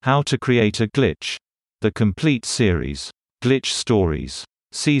How to Create a Glitch. The Complete Series. Glitch Stories.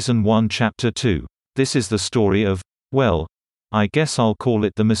 Season 1 Chapter 2. This is the story of, well, I guess I'll call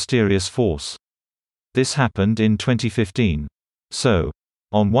it the mysterious force. This happened in 2015. So,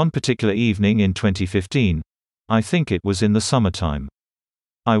 on one particular evening in 2015, I think it was in the summertime,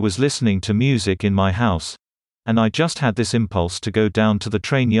 I was listening to music in my house, and I just had this impulse to go down to the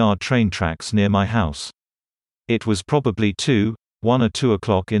train tracks near my house. It was probably 1 or 2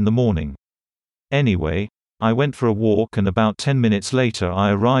 o'clock in the morning. Anyway, I went for a walk, and about 10 minutes later I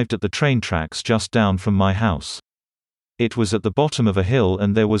arrived at the train tracks just down from my house. It was at the bottom of a hill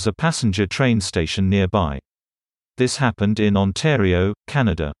and there was a passenger train station nearby. This happened in Ontario,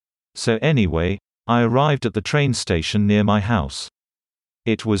 Canada. So anyway, I arrived at the train station near my house.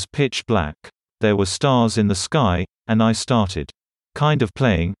 It was pitch black. There were stars in the sky, and I started kind of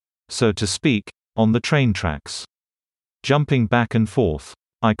playing, so to speak, on the train tracks. Jumping back and forth.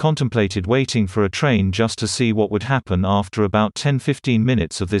 I contemplated waiting for a train just to see what would happen after about 10-15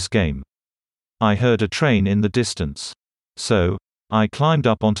 minutes of this game. I heard a train in the distance. So, I climbed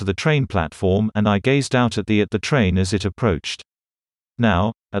up onto the train platform and I gazed out at the train as it approached.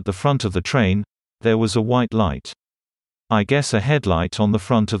 Now, at the front of the train, there was a white light. I guess a headlight on the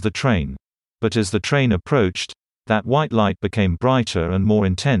front of the train. But as the train approached, that white light became brighter and more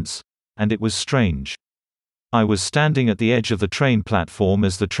intense, and it was strange. I was standing at the edge of the train platform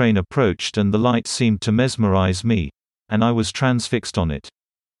as the train approached, and the light seemed to mesmerize me, and I was transfixed on it.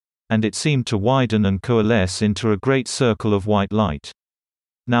 And it seemed to widen and coalesce into a great circle of white light.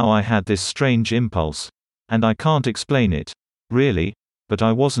 Now I had this strange impulse, and I can't explain it, really, but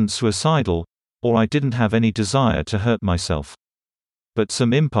I wasn't suicidal, or I didn't have any desire to hurt myself. But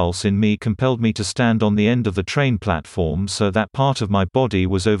some impulse in me compelled me to stand on the end of the train platform so that part of my body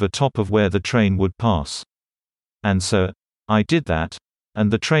was over top of where the train would pass. And so, I did that, and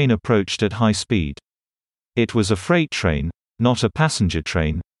the train approached at high speed. It was a freight train, not a passenger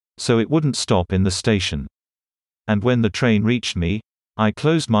train, so it wouldn't stop in the station. And when the train reached me, I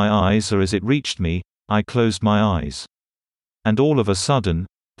closed my eyes, or as it reached me, I closed my eyes. And all of a sudden,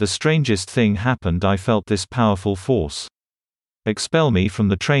 the strangest thing happened. I felt this powerful force expel me from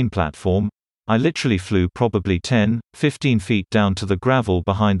the train platform. I literally flew probably 10-15 feet down to the gravel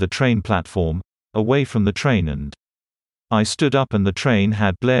behind the train platform, away from the train, and I stood up and the train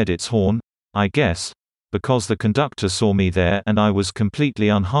had blared its horn, I guess, because the conductor saw me there and I was completely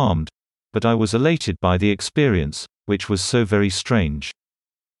unharmed, but I was elated by the experience, which was so very strange.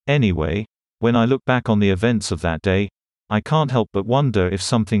 Anyway, when I look back on the events of that day, I can't help but wonder if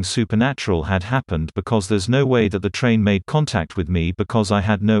something supernatural had happened, because there's no way that the train made contact with me because I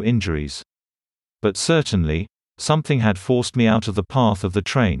had no injuries. But certainly, something had forced me out of the path of the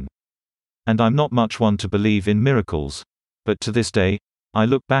train. And I'm not much one to believe in miracles, but to this day, I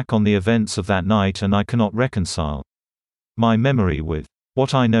look back on the events of that night and I cannot reconcile my memory with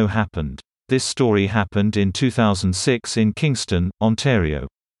what I know happened. This story happened in 2006 in Kingston, Ontario.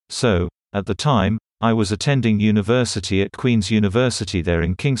 So, at the time, I was attending university at Queen's University there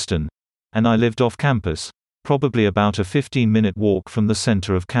in Kingston, and I lived off campus, probably about a 15-minute walk from the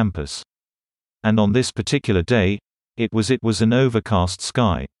center of campus. And on this particular day, it was an overcast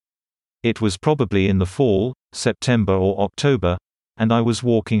sky. It was probably in the fall, September or October, and I was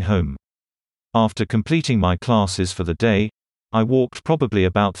walking home. After completing my classes for the day, I walked probably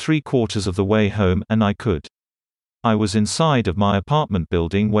about 3/4 of the way home, and I was inside of my apartment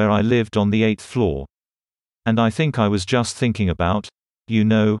building where I lived on the 8th floor. And I think I was just thinking about,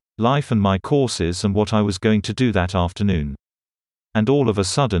 life and my courses and what I was going to do that afternoon. And all of a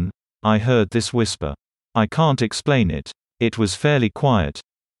sudden, I heard this whisper. I can't explain it. It was fairly quiet,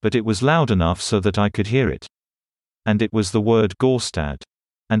 but it was loud enough so that I could hear it. And it was the word Gorstad.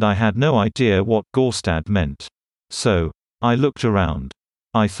 And I had no idea what Gorstad meant. So, I looked around.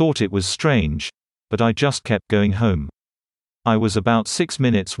 I thought it was strange, but I just kept going home. I was about 6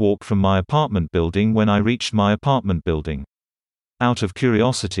 minutes walk from my apartment building when I reached my apartment building. Out of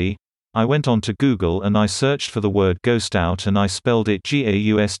curiosity, I went on to Google and I searched for the word ghost out, and I spelled it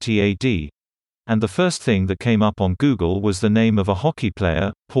Gaustad. And the first thing that came up on Google was the name of a hockey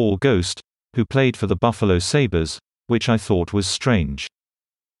player, Paul Ghost, who played for the Buffalo Sabres, which I thought was strange.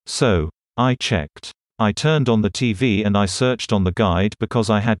 So, I checked. I turned on the TV and I searched on the guide because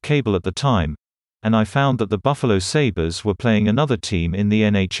I had cable at the time, and I found that the Buffalo Sabres were playing another team in the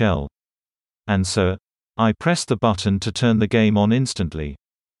NHL. And so, I pressed the button to turn the game on instantly.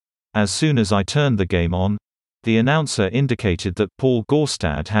 As soon as I turned the game on, the announcer indicated that Paul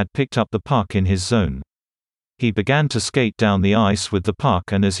Gorstad had picked up the puck in his zone. He began to skate down the ice with the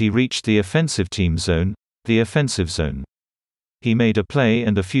puck, and as he reached the offensive team zone, the offensive zone, He made a play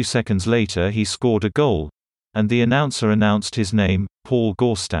and a few seconds later he scored a goal. And the announcer announced his name, Paul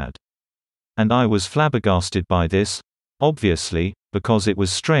Gorstad. And I was flabbergasted by this, obviously, because it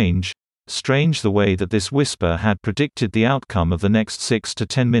was strange the way that this whisper had predicted the outcome of the next 6 to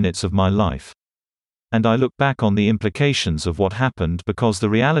 10 minutes of my life. And I look back on the implications of what happened because the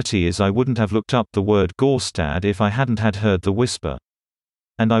reality is I wouldn't have looked up the word Gorstad if I hadn't had heard the whisper.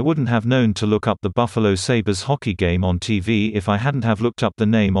 And I wouldn't have known to look up the Buffalo Sabres hockey game on TV if I hadn't have looked up the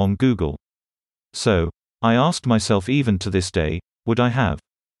name on Google. So, I asked myself, even to this day, would I have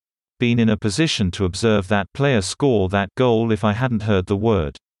been in a position to observe that player score that goal if I hadn't heard the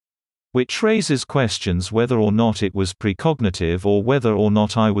word? Which raises questions whether or not it was precognitive or whether or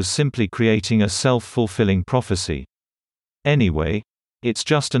not I was simply creating a self-fulfilling prophecy. Anyway, it's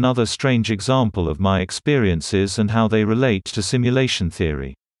just another strange example of my experiences and how they relate to simulation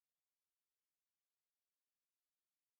theory.